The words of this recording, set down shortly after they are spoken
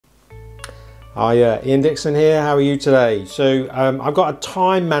Hi, Ian Dixon here. How are you today? So I've got a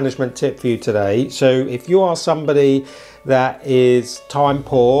time management tip for you today. So if you are somebody that is time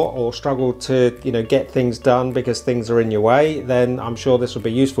poor or struggle to get things done because things are in your way, then I'm sure this will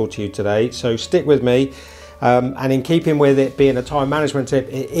be useful to you today. So stick with me. And in keeping with it being a time management tip,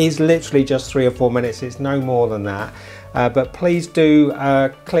 it is literally just 3 or 4 minutes. It's no more than that. But please do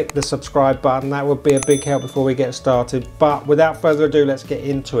click the subscribe button. That would be a big help before we get started. But without further ado, let's get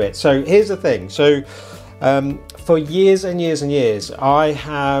into it. So here's the thing. So for years and years and years, I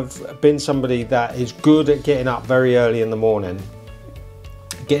have been somebody that is good at getting up very early in the morning,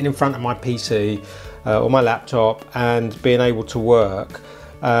 getting in front of my PC or my laptop and being able to work.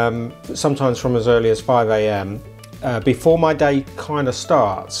 Sometimes from as early as 5 a.m. Before my day kind of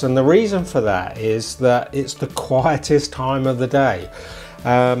starts, and the reason for that is that it's the quietest time of the day.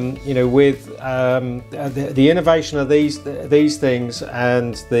 With the innovation of these things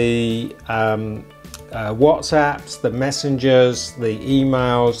and the WhatsApps, the messengers, the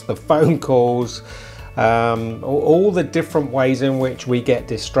emails, the phone calls, all the different ways in which we get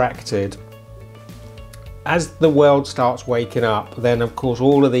distracted. As the world starts waking up, then of course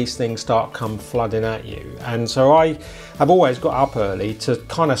all of these things start come flooding at you. And so I've always got up early to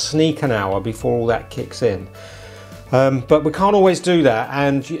kind of sneak an hour before all that kicks in. But we can't always do that,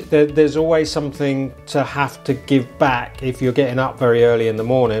 and there's always something to have to give back if you're getting up very early in the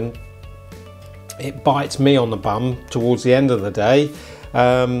morning. It bites me on the bum towards the end of the day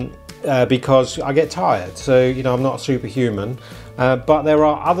because I get tired. So I'm not superhuman, but there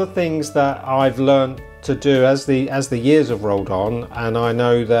are other things that I've learned to do as the years have rolled on, and I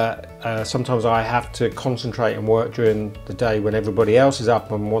know that sometimes I have to concentrate and work during the day when everybody else is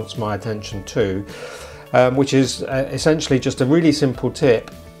up and wants my attention too, which is essentially just a really simple tip,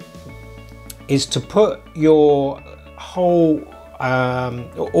 is to put your whole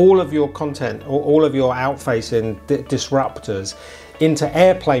all of your content or all of your outfacing disruptors into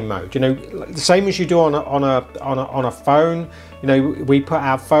airplane mode. The same as you do on a phone. We put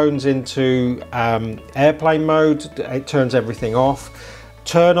our phones into airplane mode. It turns everything off.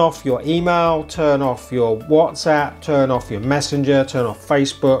 Turn off your email, turn off your WhatsApp, turn off your Messenger, turn off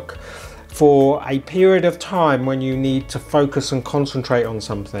Facebook for a period of time when you need to focus and concentrate on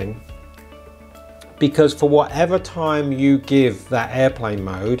something. Because for whatever time you give that airplane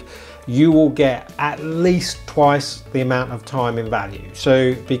mode, you will get at least twice the amount of time in value.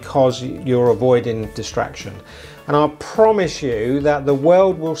 So because you're avoiding distraction. And I promise you that the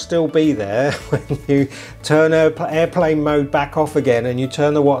world will still be there when you turn airplane mode back off again and you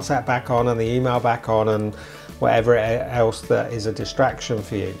turn the WhatsApp back on and the email back on and whatever else that is a distraction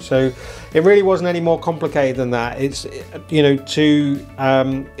for you. So it really wasn't any more complicated than that. It's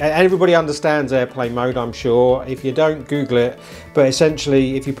everybody understands airplane mode, I'm sure. If you don't, Google it. But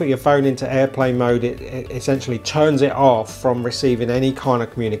essentially, if you put your phone into airplane mode, it essentially turns it off from receiving any kind of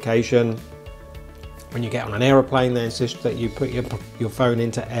communication. When you get on an aeroplane, they insist that you put your phone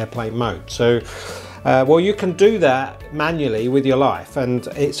into airplane mode. So well, you can do that manually with your life, and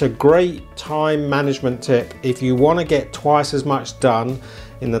it's a great time management tip. If you want to get twice as much done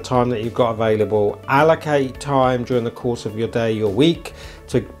in the time that you've got available, allocate time during the course of your day, your week,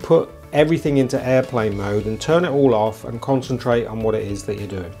 to put everything into airplane mode and turn it all off and concentrate on what it is that you're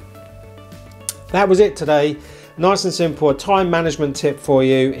doing. That was it today. Nice and simple, a time management tip for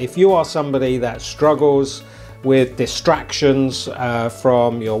you. If you are somebody that struggles with distractions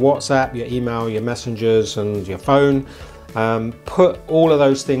from your WhatsApp, your email, your messengers and your phone, put all of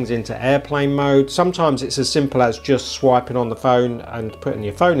those things into airplane mode. Sometimes it's as simple as just swiping on the phone and putting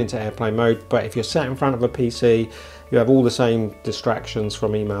your phone into airplane mode, but if you're sat in front of a PC, you have all the same distractions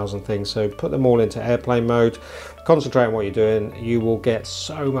from emails and things. So put them all into airplane mode, concentrate on what you're doing, you will get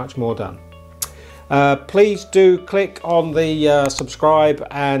so much more done. Please do click on the subscribe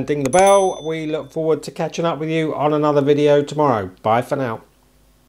and ding the bell. We look forward to catching up with you on another video tomorrow. Bye for now.